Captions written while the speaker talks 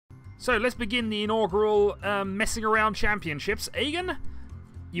So let's begin the inaugural messing around championships. Aegon,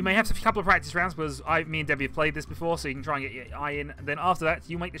 you may have a couple of practice rounds because me and Debbie have played this before, so you can try and get your eye in. Then after that,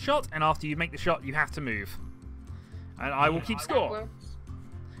 you make the shot, and after you make the shot, you have to move. And I will keep score.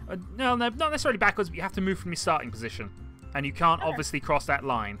 No, not necessarily backwards, but you have to move from your starting position. And you can't obviously cross that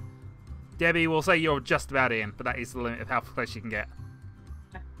line. Debbie will say you're just about in, but that is the limit of how close you can get.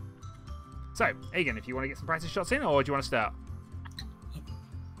 So, Aegon, if you want to get some practice shots in, or do you want to start?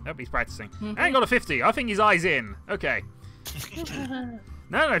 Nope, he's practicing. And got a 50. I think his eye's in. Okay.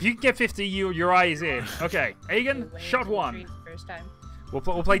 No, if you can get 50, your eye is in. Okay, Aegon, shot 1. First time. We'll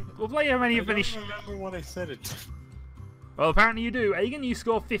play how many you finish. I don't remember when I said it. Well, apparently you do. Aegon, you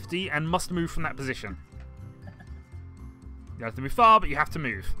score 50 and must move from that position. You have to move far, but you have to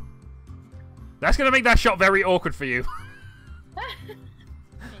move. That's going to make that shot very awkward for you.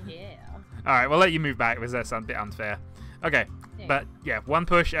 Yeah. Alright, we'll let you move back because that's a bit unfair. Okay, but yeah, 1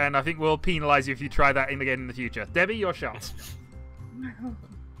 push, and I think we'll penalise you if you try that again in the future. Debbie, your shot.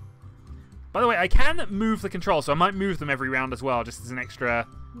 By the way, I can move the controls, so I might move them every round as well, just as an extra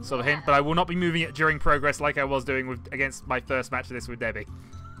sort of hint, but I will not be moving it during progress like I was doing against my first match of this with Debbie.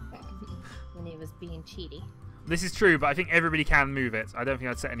 When he was being cheaty. This is true, but I think everybody can move it. I don't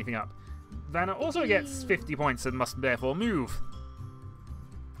think I'd set anything up. Vanna also gets 50 points and must therefore move.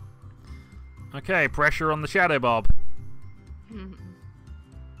 Okay, pressure on the Shadow Bob.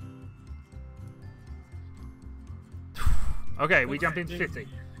 Okay, we jump into 50.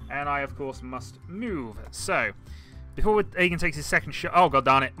 And I, of course, must move. So, before Aegon takes his second shot... Oh, god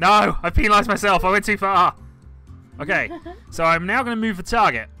darn it. No! I penalised myself. I went too far. Okay, so I'm now going to move the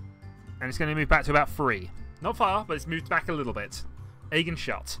target. And it's going to move back to about 3. Not far, but it's moved back a little bit. Aegon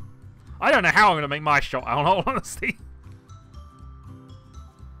shot. I don't know how I'm going to make my shot, in all honesty.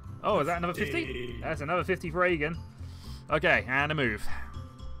 Oh, is that another 50? That's another 50 for Aegon. Okay, and a move.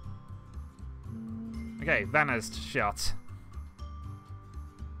 Okay, Vanna's shot.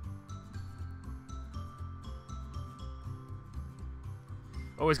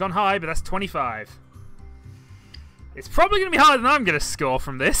 Oh, it's gone high, but that's 25. It's probably going to be harder than I'm going to score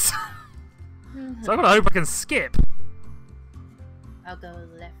from this. So I've got to hope I can skip. I'll go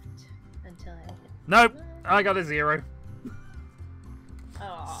left until I hit. Nope, I got a 0.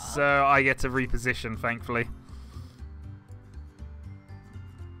 Aww. So I get to reposition, thankfully.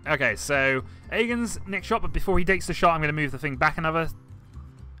 Okay, so Aegon's next shot, but before he takes the shot, I'm going to move the thing back another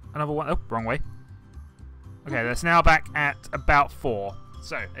one. Oh, wrong way. Okay, that's now back at about 4.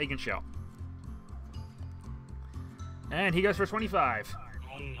 So, Aegon shot. And he goes for a 25.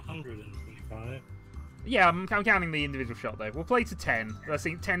 125. Yeah, I'm counting the individual shot, though. We'll play to 10. I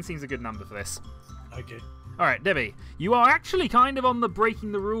think 10 seems a good number for this. Okay. Alright, Debbie. You are actually kind of on the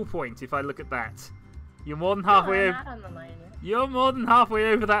breaking the rule point, if I look at that. You're more than halfway over... I'm not on the line yet. You're more than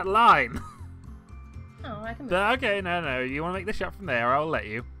halfway over that line. Oh, I can move. Okay, no. You want to make the shot from there, I'll let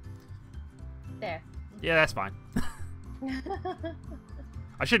you. There. Yeah, that's fine.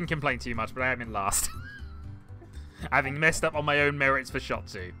 I shouldn't complain too much, but I am in last. Having messed up on my own merits for shot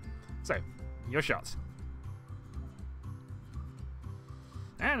 2. So, your shot.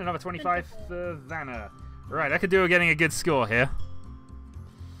 And another 25 for Vanna. Right, I could do with getting a good score here.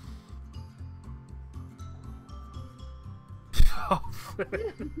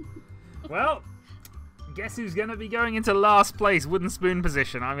 Well, guess who's going to be going into last place? Wooden spoon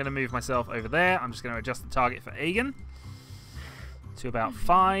position. I'm going to move myself over there. I'm just going to adjust the target for Aegon to about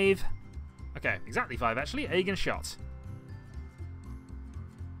 5. Okay, exactly 5 actually. Aegon shot.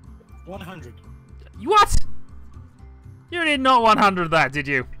 100. What? You did not 100 that, did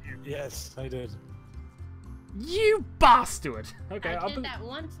you? Yes, I did. You bastard! Okay, I did that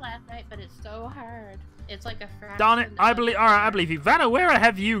once last night, but it's so hard. It's like a fraction. Darn it! I believe. All right, I believe you, Vanna. Where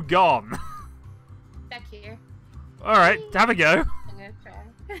have you gone? Back here. All right, have a go. I'm gonna try.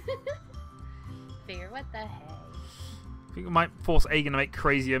 Figure what the heck. I think we might force Aegon to make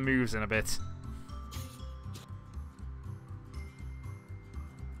crazier moves in a bit.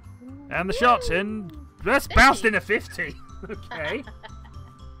 And the shot, and that's bounced in a 50. Okay.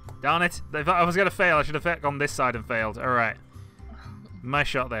 Darn it. If I was going to fail, I should have gone this side and failed. Alright. My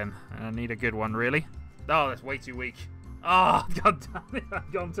shot then. I need a good one, really. Oh, that's way too weak. Oh, god damn it.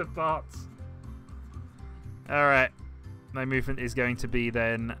 I've gone to parts. Alright. My movement is going to be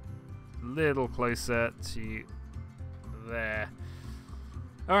then a little closer to there.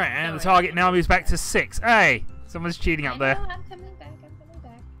 Alright, and the target now moves back to 6. Hey! Someone's cheating up there. I'm coming back.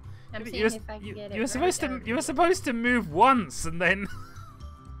 I'm seeing if I can get it. You were supposed to move once and then...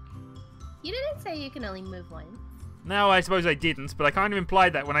 You didn't say you can only move once. No, I suppose I didn't, but I kind of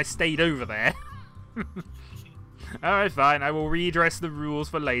implied that when I stayed over there. Alright, fine. I will readdress the rules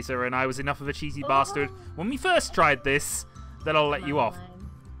for later, and I was enough of a cheesy bastard when we first tried this that I'll let you off.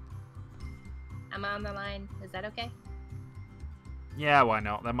 I'm on the line. Is that okay? Yeah, why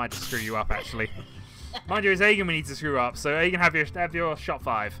not? That might just screw you up, actually. Mind you, it's Aegon we need to screw up, so Aegon, have your shot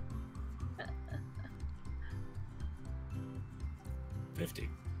 5. 50.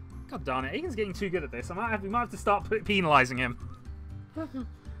 God darn it, Aegon's getting too good at this. We might have to start penalising him.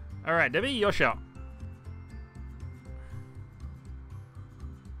 Alright, Debbie, your shot.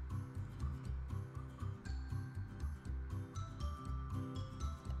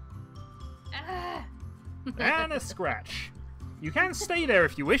 And a scratch. You can stay there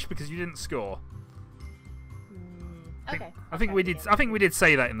if you wish because you didn't score. Okay. I think we did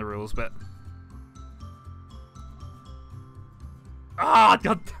say that in the rules, but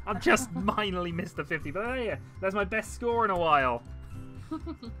God, I just minorly missed the 50. But yeah, that's my best score in a while.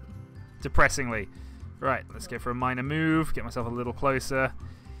 Depressingly. Right, let's go for a minor move. Get myself a little closer.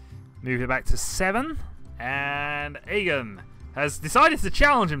 Move it back to 7, and Aegon has decided to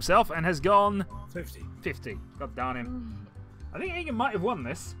challenge himself and has gone 50. 50. God darn him. I think Aegon might have won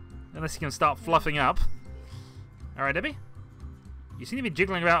this, unless he can start fluffing up. Alright, Debbie. You seem to be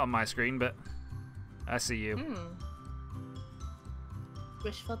jiggling about on my screen, but I see you.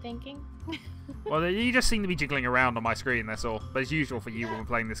 Wishful thinking? Well, you just seem to be jiggling around on my screen, that's all. But it's usual for you when we're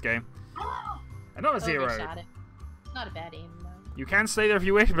playing this game. Another 0. Overshot it. Not a bad aim, though. You can stay there if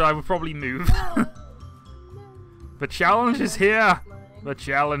you wish, but I would probably move. The challenge is here. The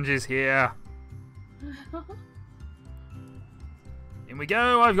challenge is here. In we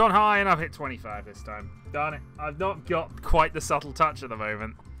go. I've gone high and I've hit 25 this time. Darn it. I've not got quite the subtle touch at the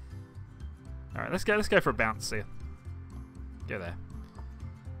moment. Alright, let's go for a bounce here. Go there.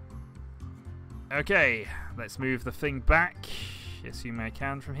 Okay, let's move the thing back. Assume I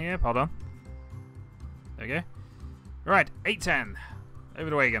can from here. Hold on. There we go. Right, 8-10. Over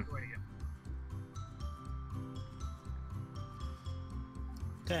to Aegon.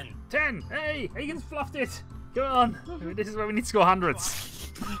 10. 10! Hey! Aegon's fluffed it! Come on! This is where we need to score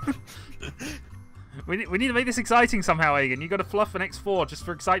hundreds. we need to make this exciting somehow, Aegon. You've got to fluff an X4 just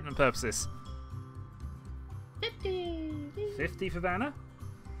for excitement purposes. 50! 50 for Vanna?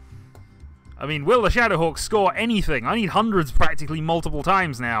 I mean, will the Shadowhawk score anything? I need hundreds practically multiple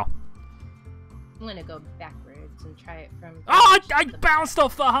times now. I'm gonna go backwards and try it from... Oh, I bounced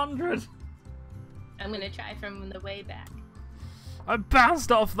off the 100! I'm gonna try from the way back. I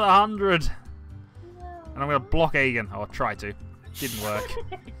bounced off the 100! No. And I'm going to block Aegon. Or try to. Didn't work.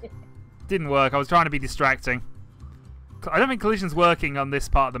 Didn't work. I was trying to be distracting. I don't think collision's working on this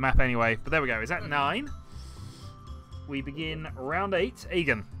part of the map anyway. But there we go. Is that 9? We begin round 8.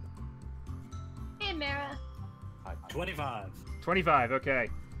 Aegon. Hey, Mara. 25. 25, okay.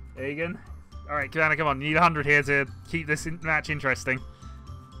 Aegon. Alright, Vanna, come on. You need 100 here to keep this match interesting.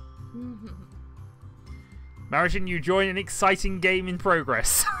 Marichin, you join an exciting game in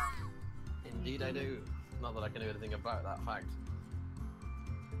progress. Indeed I do. Not that I can do anything about that fact.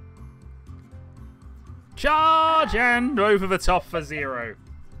 Charge and over the top for 0.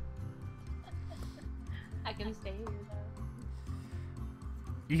 I can stay here, though.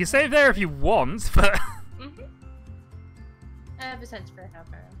 You can save there if you want, but... I have a sense for how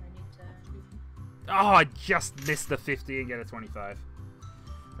far I need to shoot. Oh, I just missed the 50 and get a 25.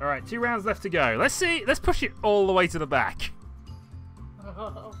 Alright, 2 rounds left to go. Let's see. Let's push it all the way to the back.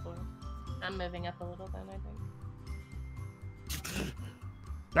 Oh, boy. I'm moving up a little then, I think.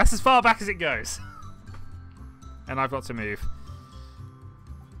 That's as far back as it goes. And I've got to move.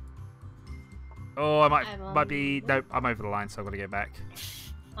 Oh, I might be... Nope, I'm over the line, so I've got to get back.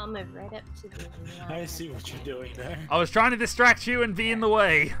 I'll move right up to the line. I see what you're doing there. I was trying to distract you and be in the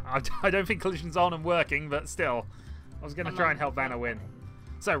way. I don't think collision's on and working, but still. I was going to try and help Vanna win.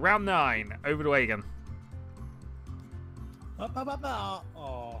 So, round 9. Over to Aegon.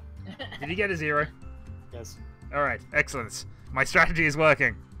 Oh. Did you get a 0? Yes. Alright, excellent. My strategy is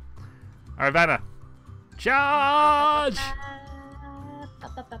working. Alright, Vanna. Charge!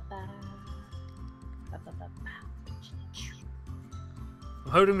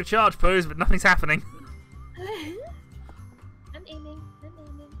 I'm holding the charge pose, but nothing's happening. I'm aiming.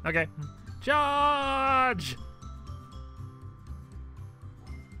 Okay. Charge!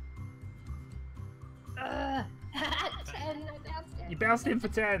 10, I bounced it. You bounced in for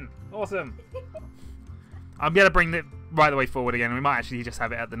 10. Awesome. I'm going to bring it right the way forward again. We might actually just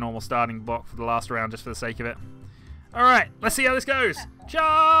have it at the normal starting block for the last round, just for the sake of it. Alright, let's see how this goes.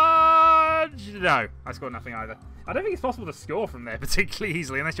 Charge! No, I scored nothing either. I don't think it's possible to score from there particularly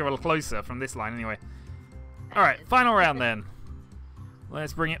easily, unless you're a little closer from this line anyway. Alright, final round then.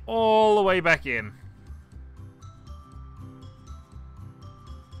 Let's bring it all the way back in.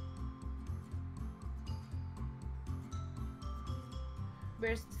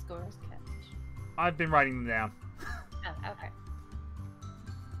 Where's the scores kept? I've been writing them down. Oh, okay.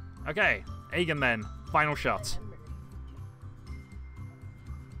 Okay, Aegon then. Final shot.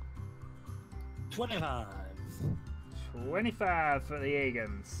 25. 25 for the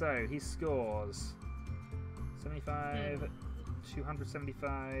Aegon. So he scores 75,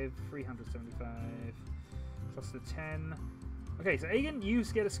 275, 375, plus the 10. Okay, so Aegon, you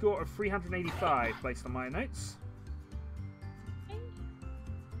get a score of 385 based on my notes.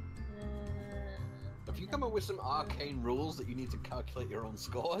 Have you come up with some arcane rules that you need to calculate your own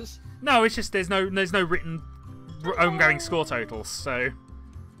scores? No, it's just there's no written ongoing score totals. So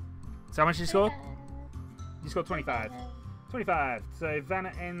how much did you score? You scored 25. 25. So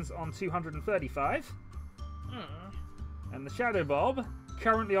Vanna ends on 235. And the Shadow Bob,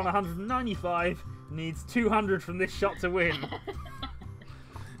 currently on 195, needs 200 from this shot to win.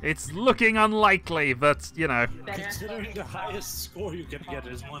 It's looking unlikely, but, you know. Considering the highest score you can get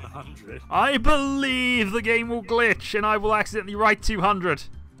is 100. I believe the game will glitch and I will accidentally write 200.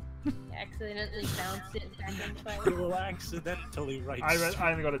 Accidentally bounced it back into my You will accidentally write.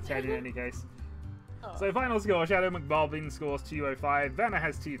 I only got a 10 in any case. Oh. So final score, Shadow McBobbin scores 205, Vanna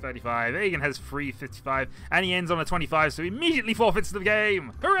has 235, Aegon has 355, and he ends on a 25, so he immediately forfeits the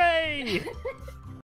game. Hooray!